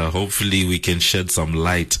us, and hopefully we can shed some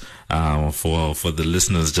light for the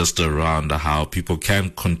listeners just around how people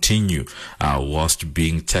can continue whilst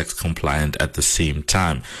being tax compliant at the same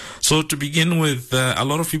time. So to begin with, a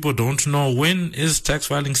lot of people don't know, when is tax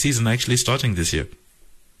filing season actually starting this year?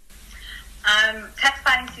 Tax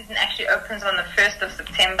filing season actually opens on the 1st of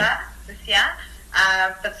September this year.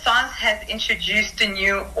 But SARS has introduced a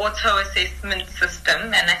new auto-assessment system,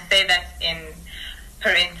 and I say that in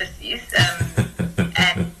parentheses.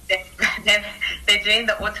 And they're doing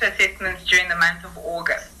the auto-assessments during the month of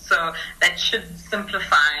August. So that should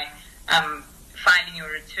simplify filing your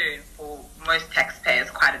return for most taxpayers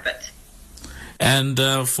quite a bit. And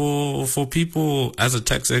for people, as a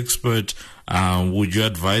tax expert, would you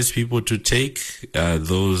advise people to take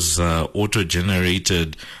those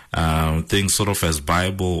auto-generated things sort of as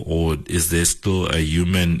Bible, or is there still a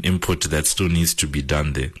human input that still needs to be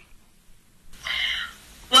done there?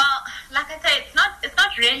 Well, like I say, it's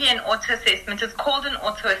not really an auto-assessment. It's called an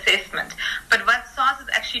auto-assessment. But what SARS is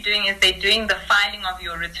actually doing is they're doing the filing of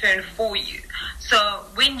your return for you. So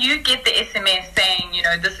when you get the SMS saying,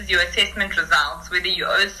 this is your assessment results, whether you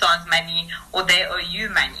owe SARS money or they owe you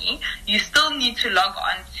money, you still need to log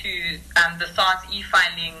on to the SARS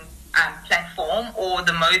e-filing platform or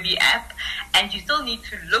the Mobi app, and you still need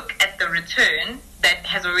to look at the return that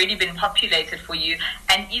has already been populated for you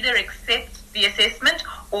and either accept the assessment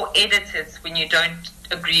or edit it when you don't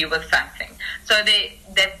agree with something. So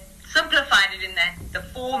they've simplified it in that the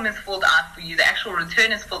form is filled out for you, the actual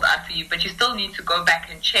return is filled out for you, but you still need to go back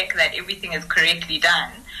and check that everything is correctly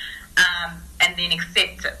done and then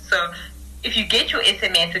accept it. So if you get your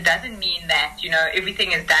SMS, it doesn't mean that,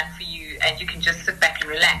 everything is done for you and you can just sit back and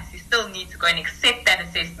relax. You still need to go and accept that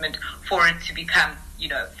assessment for it to become,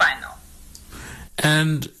 final.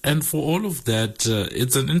 And for all of that,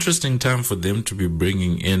 it's an interesting time for them to be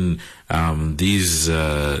bringing in these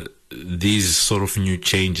sort of new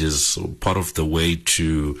changes, part of the way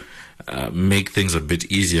to make things a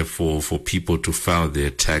bit easier for people to file their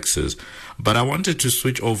taxes. But I wanted to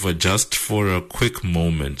switch over just for a quick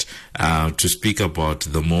moment to speak about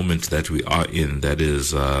the moment that we are in, that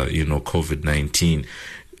is, COVID-19.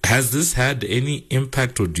 Has this had any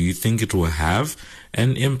impact, or do you think it will have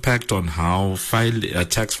an impact on how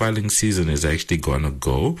tax filing season is actually going to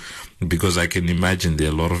go? Because I can imagine there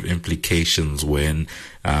are a lot of implications when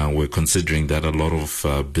we're considering that a lot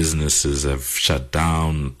of businesses have shut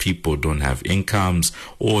down, people don't have incomes,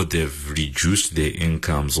 or they've reduced their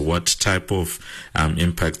incomes. What type of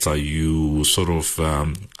impacts are you sort of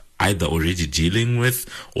either already dealing with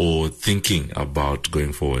or thinking about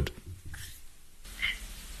going forward?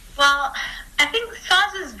 Well, I think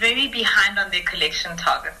SARS is very behind on their collection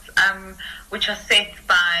targets, which are set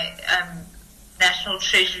by National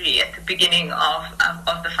Treasury at the beginning of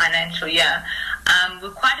the financial year.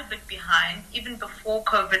 We're quite a bit behind. Even before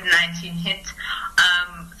COVID-19 hit,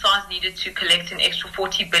 SARS needed to collect an extra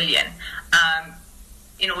 40 billion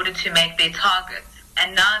in order to make their targets.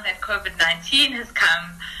 And now that COVID-19 has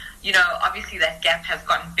come, obviously that gap has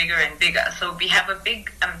gotten bigger and bigger. So we have a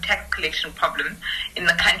big tax collection problem in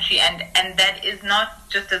the country, and that is not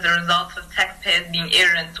just as a result of taxpayers being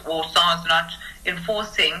errant or SARS not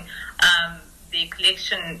enforcing the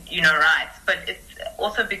collection, rights, but it's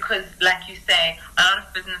also because, like you say, a lot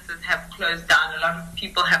of businesses have closed down, a lot of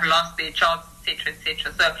people have lost their jobs, etc.,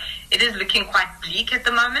 etc. So it is looking quite bleak at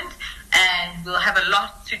the moment, and we'll have a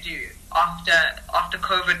lot to do after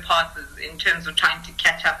COVID passes in terms of trying to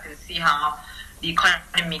catch up and see how the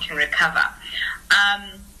economy can recover.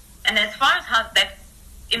 And as far as how that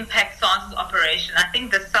impacts SARS's operation, I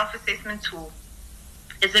think the self-assessment tool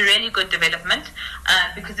is a really good development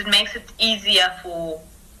because it makes it easier for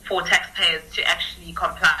taxpayers to actually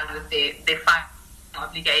comply with their filing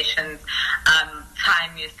obligations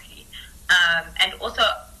timeously. And also,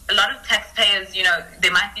 a lot of taxpayers,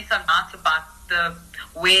 there might be some doubts about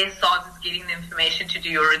where SARS is getting the information to do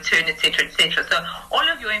your return, etc., etc. So all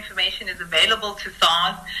of your information is available to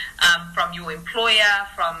SARS from your employer,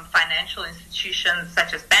 from financial institutions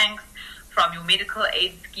such as banks, from your medical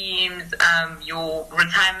aid schemes, your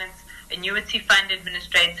retirement annuity fund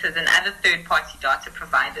administrators, and other third-party data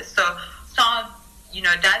providers. So SARS,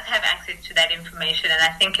 does have access to that information, and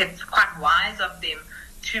I think it's quite wise of them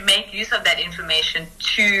to make use of that information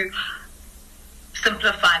to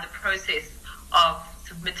simplify the process of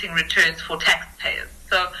submitting returns for taxpayers.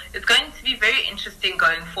 So it's going to be very interesting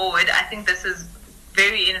going forward. I think this is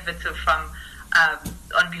very innovative from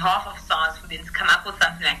on behalf of SARS for them to come up with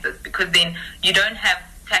something like this, because then you don't have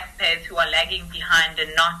taxpayers who are lagging behind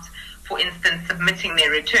and not, for instance, submitting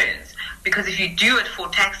their returns. Because if you do it for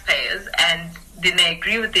taxpayers and then they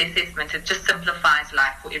agree with the assessment, it just simplifies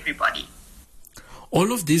life for everybody.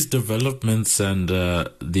 All of these developments and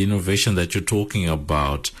the innovation that you're talking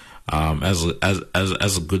about as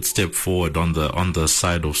a good step forward on the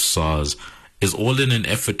side of SARS, is all in an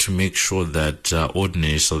effort to make sure that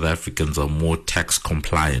ordinary South Africans are more tax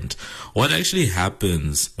compliant. What actually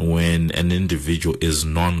happens when an individual is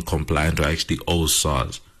non-compliant or actually owes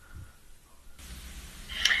SARS?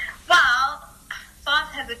 Well, SARS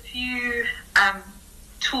has a few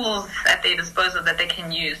tools at their disposal that they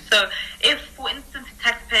can use. So if, for instance, a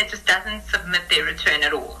taxpayer just doesn't submit their return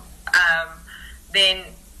at all, then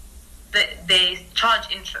they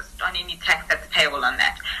charge interest on any tax that's payable on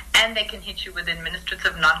that, and they can hit you with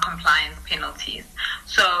administrative non-compliance penalties.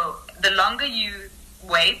 So the longer you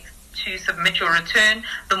wait to submit your return,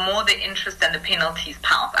 the more the interest and the penalties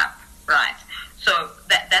piles up, right? So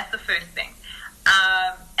that's the first thing.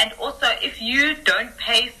 And also, if you don't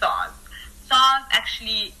pay SARS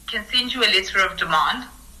actually can send you a letter of demand,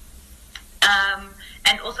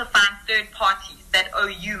 and also find third parties that owe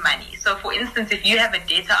you money. So, for instance, if you have a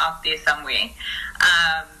debtor out there somewhere,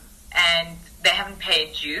 and they haven't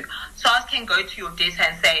paid you, SARS can go to your debtor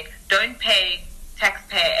and say, don't pay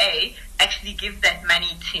taxpayer A, actually give that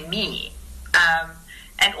money to me.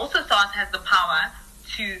 And also SARS has the power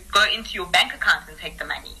to go into your bank account and take the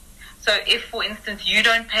money. So if, for instance, you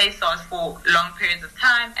don't pay SARS for long periods of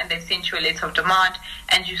time and they've sent you a letter of demand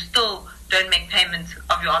and you still don't make payment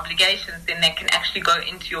of your obligations, then they can actually go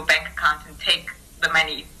into your bank account and take the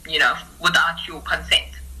money, without your consent.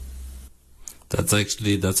 That's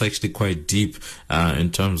actually quite deep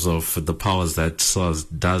in terms of the powers that SARS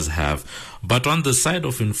does have. But on the side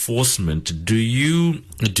of enforcement, do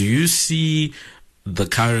you see the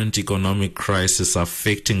current economic crisis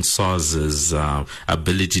affecting SARS's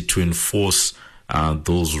ability to enforce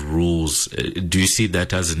those rules? Do you see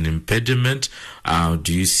that as an impediment?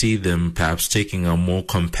 Do you see them perhaps taking a more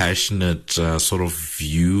compassionate sort of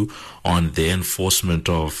view on the enforcement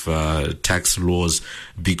of tax laws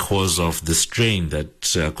because of the strain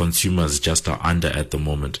that consumers just are under at the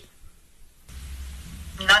moment?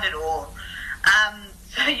 Not at all.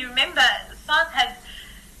 So you remember, SARS has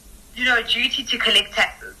a duty to collect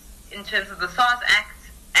taxes in terms of the SARS Act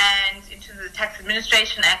and in terms of the Tax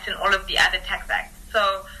Administration Act and all of the other tax acts.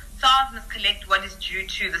 So SARS must collect what is due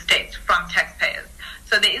to the state from taxpayers.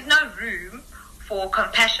 So there is no room for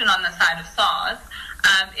compassion on the side of SARS.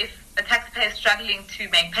 If a taxpayer is struggling to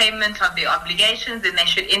make payment of their obligations, then they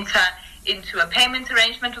should enter into a payment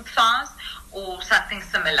arrangement with SARS or something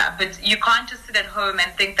similar. But you can't just sit at home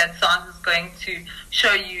and think that SARS is going to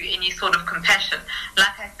show you any sort of compassion.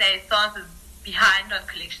 Like I say, SARS is behind on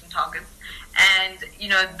collection targets. And,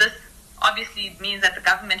 this obviously means that the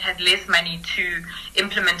government has less money to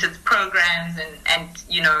implement its programs and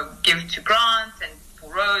give to grants and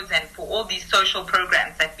for roads and for all these social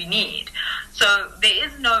programs that we need. So there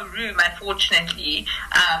is no room, unfortunately,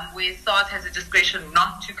 where SARS has a discretion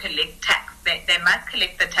not to collect tax. They must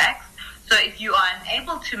collect the tax. So if you are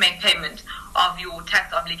unable to make payment of your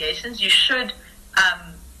tax obligations, you should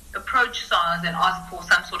approach SARS and ask for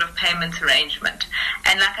some sort of payment arrangement.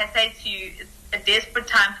 And like I say to you, it's a desperate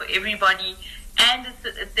time for everybody, and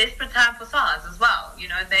it's a desperate time for SARS as well.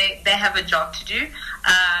 They have a job to do.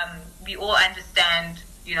 We all understand,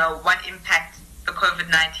 what impact the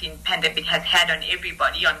COVID-19 pandemic has had on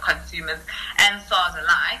everybody, on consumers and SARS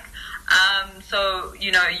alike. So,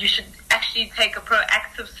 you should actually take a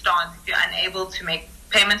proactive stance if you're unable to make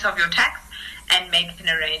payment of your tax and make an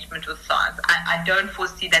arrangement with SARS. I don't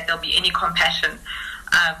foresee that there'll be any compassion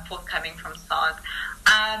forthcoming from SARS.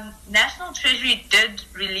 National Treasury did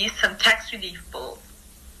release some tax relief bills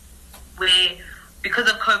where, because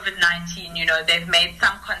of COVID-19, they've made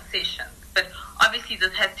some concessions. But obviously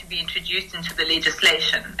this has to be introduced into the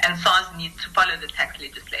legislation, and SARS needs to follow the tax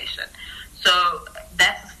legislation. So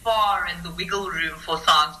that's as far as the wiggle room for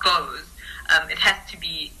SARS goes. It has to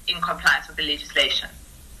be in compliance with the legislation.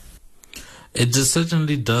 It just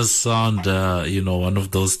certainly does sound, one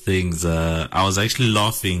of those things. I was actually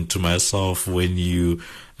laughing to myself when you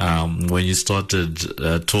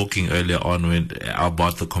started talking earlier on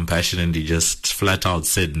about the compassion, and you just flat out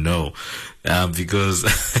said no, because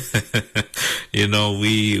and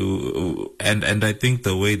I think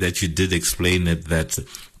the way that you did explain it, that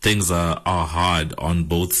things are hard on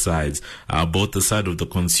both sides, both the side of the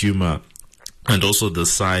consumer and also the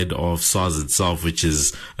side of SARS itself, which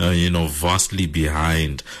is, vastly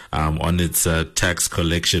behind on its tax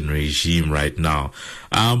collection regime right now.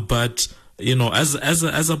 But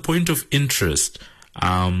as a point of interest,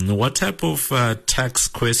 what type of tax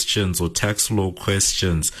questions or tax law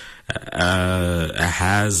questions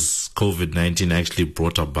has COVID-19 actually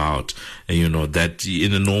brought about, that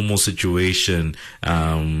in a normal situation,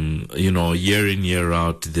 year in, year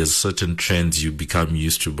out, there's certain trends you become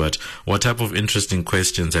used to. But what type of interesting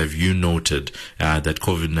questions have you noted that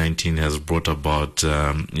COVID-19 has brought about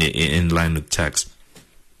in line with tax?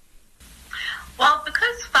 Well,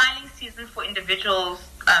 because filing season for individuals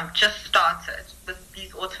just started with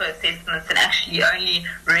these auto assessments and actually only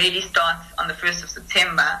really starts on the 1st of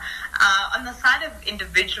September, on the side of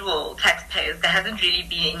individual taxpayers, there hasn't really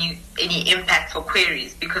been any impact or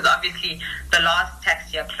queries, because obviously the last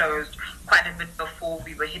tax year closed quite a bit before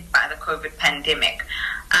we were hit by the COVID pandemic.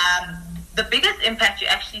 The biggest impact you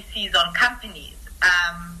actually see is on companies,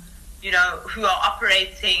 who are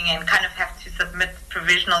operating and kind of have to submit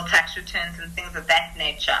provisional tax returns and things of that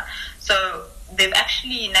nature. So they've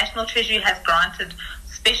actually, National Treasury has granted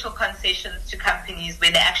special concessions to companies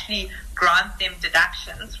where they actually grant them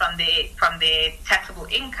deductions from their taxable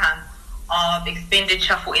income of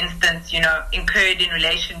expenditure, for instance, incurred in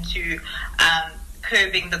relation to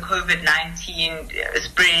curbing the COVID-19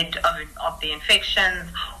 spread of the infections,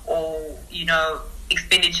 or,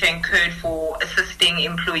 expenditure incurred for assisting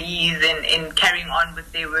employees in carrying on with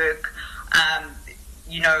their work,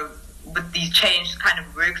 with these changed kind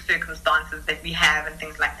of work circumstances that we have and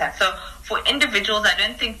things like that. So for individuals, I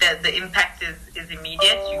don't think that the impact is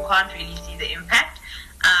immediate. You can't really see the impact.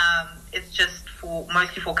 It's just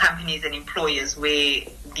mostly for companies and employers where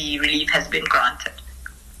the relief has been granted.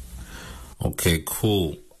 Okay,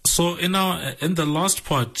 cool. So in the last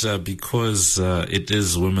part, because it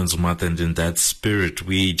is Women's Month, and in that spirit,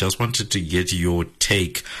 we just wanted to get your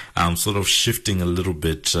take, sort of shifting a little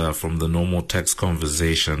bit from the normal tax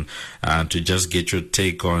conversation, to just get your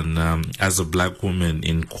take on, as a black woman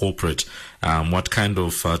in corporate, what kind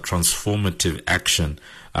of transformative action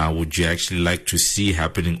would you actually like to see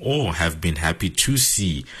happening, or have been happy to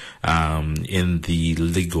see in the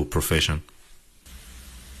legal profession?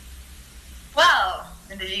 Well,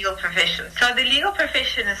 in the legal profession. So the legal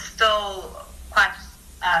profession is still quite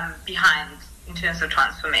behind in terms of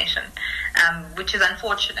transformation, which is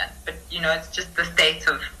unfortunate, but it's just the state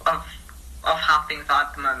of how things are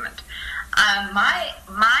at the moment.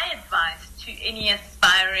 My advice to any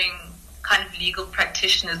aspiring kind of legal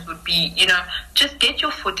practitioners would be, just get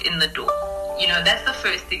your foot in the door. That's the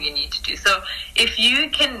first thing you need to do. So if you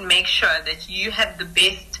can make sure that you have the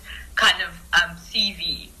best kind of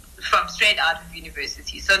CV from straight out of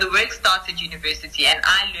university. So the work starts at university, and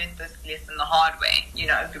I learned this lesson the hard way,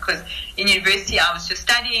 because in university I was just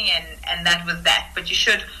studying and that was that. But you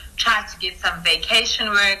should try to get some vacation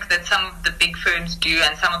work that some of the big firms do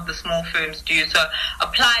and some of the small firms do. So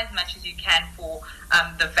apply as much as you can for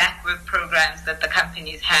the VAC work programs that the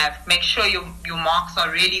companies have. Make sure your marks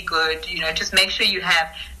are really good. Just make sure you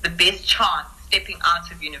have the best chance stepping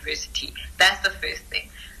out of university. That's the first thing.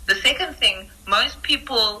 The second thing, most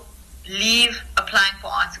people leave applying for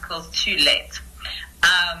articles too late.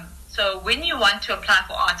 So when you want to apply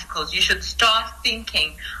for articles, you should start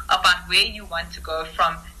thinking about where you want to go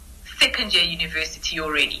from second year university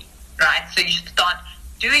already, right? So you should start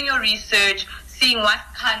doing your research, seeing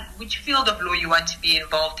which field of law you want to be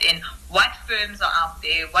involved in, what firms are out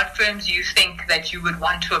there, what firms you think that you would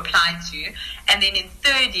want to apply to, and then in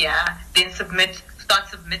third year, then start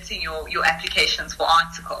submitting your applications for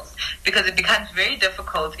articles, because it becomes very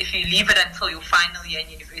difficult if you leave it until your final year in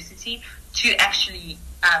university to actually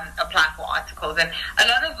apply for articles. And a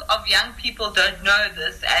lot of young people don't know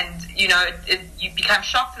this, and you become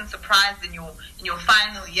shocked and surprised in your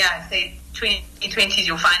final year. Say 2020 is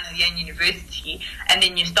your final year in university, and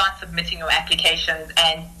then you start submitting your applications,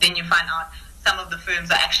 and then you find out some of the firms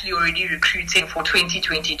are actually already recruiting for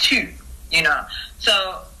 2022.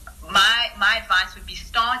 So my advice would be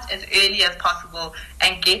start as early as possible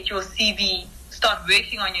and get your CV, start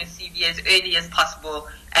working on your CV as early as possible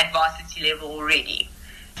at varsity level already.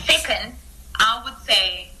 Second, I would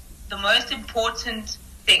say the most important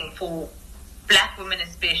thing for black women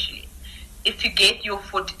especially is to get your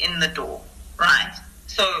foot in the door, right?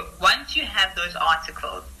 So once you have those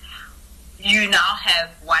articles, you now have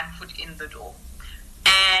one foot in the door.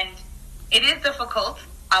 And it is difficult.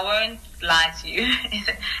 I won't lie to you.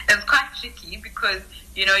 It's quite tricky because,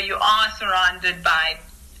 you are surrounded by,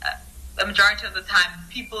 a majority of the time,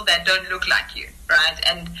 people that don't look like you, right?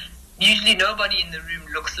 And usually nobody in the room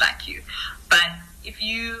looks like you. But if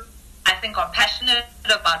you, I think, are passionate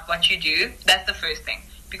about what you do, that's the first thing,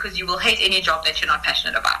 because you will hate any job that you're not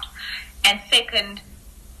passionate about. And second,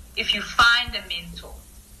 if you find a mentor,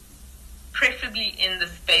 preferably in the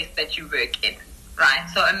space that you work in, right?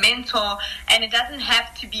 So a mentor, and it doesn't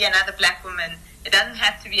have to be another black woman It doesn't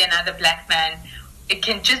have to be another black man. It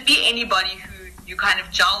can just be anybody who you kind of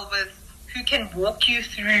gel with, who can walk you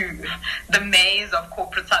through the maze of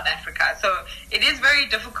corporate South Africa. So it is very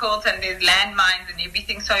difficult, and there's landmines and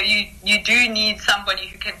everything. So you do need somebody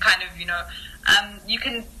who can kind of, you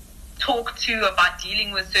can talk to about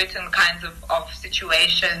dealing with certain kinds of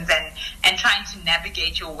situations and trying to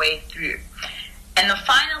navigate your way through. And the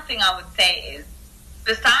final thing I would say is,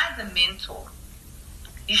 besides a mentor,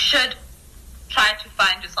 you should try to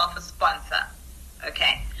find yourself a sponsor,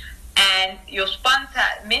 okay? And your sponsor,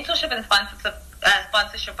 mentorship and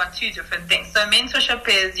sponsorship are two different things. So mentorship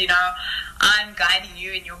is, I'm guiding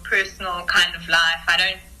you in your personal kind of life. I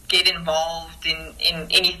don't get involved in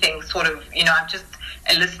anything sort of, I'm just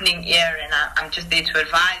a listening ear, and I'm just there to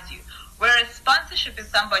advise you. Whereas sponsorship is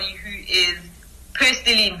somebody who is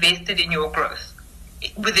personally invested in your growth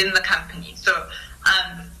within the company. So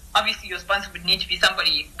obviously your sponsor would need to be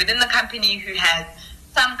somebody within the company who has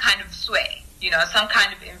some kind of sway, some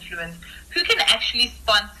kind of influence, who can actually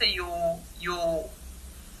sponsor your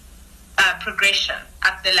progression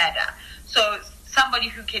up the ladder. So somebody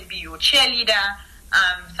who can be your cheerleader,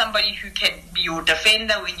 somebody who can be your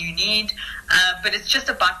defender when you need, but it's just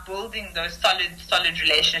about building those solid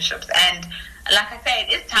relationships. And like I say,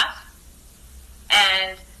 it is tough,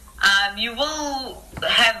 and you will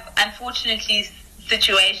have, unfortunately,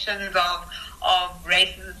 situations of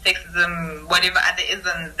racism, sexism, whatever other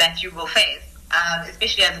isms that you will face,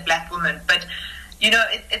 especially as a black woman. But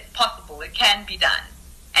it's possible, it can be done,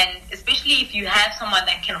 and especially if you have someone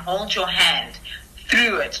that can hold your hand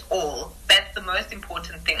through it all, that's the most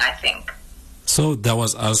important thing, I think. So that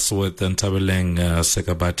was us with Ntabeleng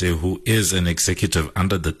Sekabate, who is an executive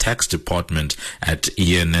under the tax department at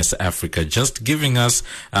ENS Africa, just giving us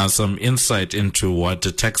some insight into what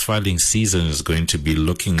the tax filing season is going to be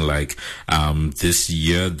looking like this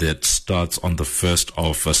year, that starts on the 1st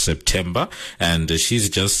of September. And she's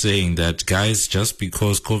just saying that, guys, just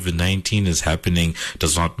because COVID-19 is happening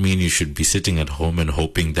does not mean you should be sitting at home and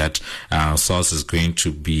hoping that SARS is going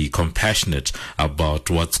to be compassionate about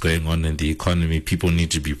what's going on in the economy. People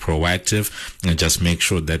need to be proactive and just make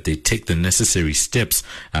sure that they take the necessary steps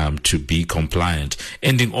to be compliant.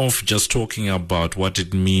 Ending off just talking about what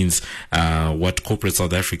it means, what corporate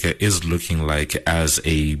South Africa is looking like as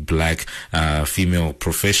a black female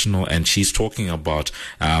professional, and she's talking about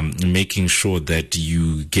making sure that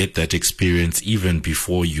you get that experience even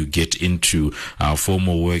before you get into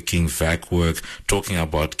formal working, VAC work, talking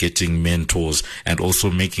about getting mentors, and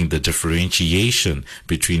also making the differentiation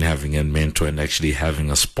between having a mentor and actually having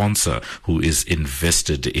a sponsor who is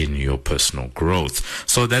invested in your personal growth.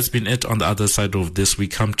 So that's been it on the other side of this. We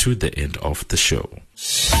come to the end of the show.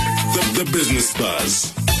 The Business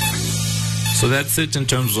Buzz. So that's it in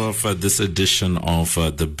terms of this edition of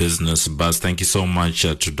the Business Buzz. Thank you so much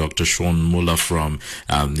to Dr. Sean Muller from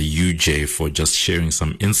the UJ for just sharing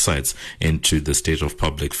some insights into the state of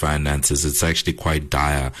public finances. It's actually quite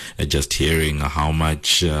dire just hearing how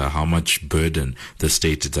much burden the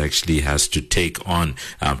state actually has to take on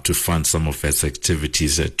to fund some of its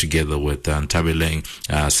activities together with Ntabeleng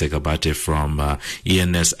Sekabate from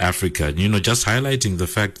ENS Africa. Just highlighting the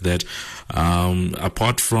fact that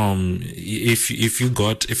apart from if you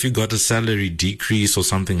got a salary decrease or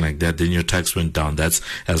something like that, then your tax went down. That's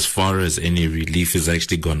as far as any relief is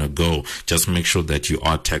actually gonna go. Just make sure that you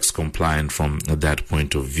are tax compliant from that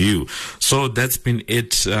point of view. So that's been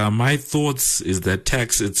it. My thoughts is that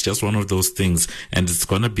tax, it's just one of those things, and it's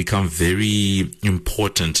gonna become very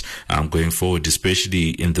important going forward, especially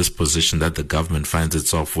in this position that the government finds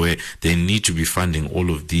itself, where they need to be funding all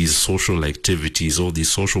of these social activities, all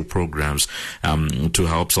these social programs to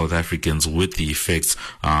help South Africans with the effects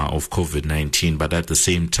of COVID-19. But at the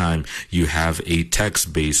same time, you have a tax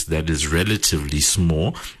base that is relatively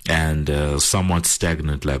small and somewhat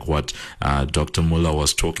stagnant, like what Dr. Muller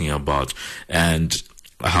was talking about. And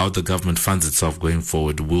how the government funds itself going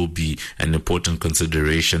forward will be an important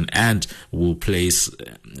consideration and will place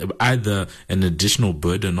either an additional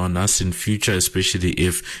burden on us in future, especially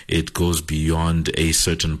if it goes beyond a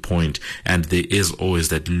certain point. And there is always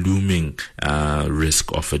that looming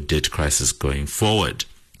risk of a debt crisis going forward.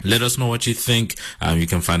 Let us know what you think. You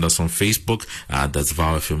can find us on Facebook. That's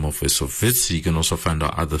VOW FM or Voice of Wits. You can also find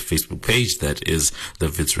our other Facebook page. That is the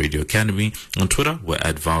Wits Radio Academy. On Twitter, we're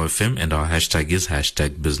at VOW FM, and our hashtag is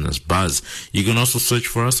 #BusinessBuzz. You can also search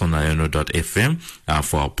for us on iono.fm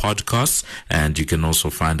for our podcasts. And you can also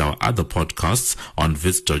find our other podcasts on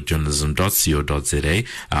wits.journalism.co.za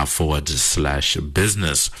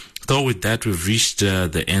 /business. So with that, we've reached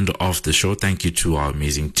the end of the show. Thank you to our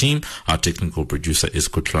amazing team. Our technical producer is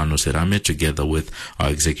Kutlano Serame, together with our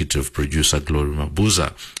executive producer, Glory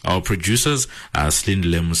Mabuza. Our producers are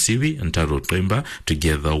Slindile Musibi and Taro Tremba,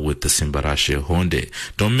 together with the Simbarashe Honde.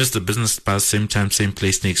 Don't miss the Business Buzz, same time, same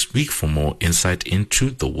place next week for more insight into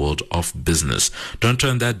the world of business. Don't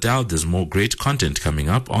turn that dial. There's more great content coming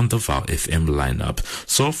up on the VOW FM lineup.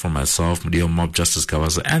 So for myself, Mudio Mob Justice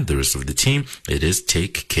Kawaza, and the rest of the team, it is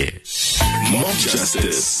take care. Mob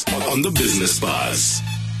Justice on the Business Buzz.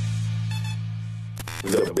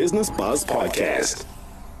 The Business Buzz Podcast.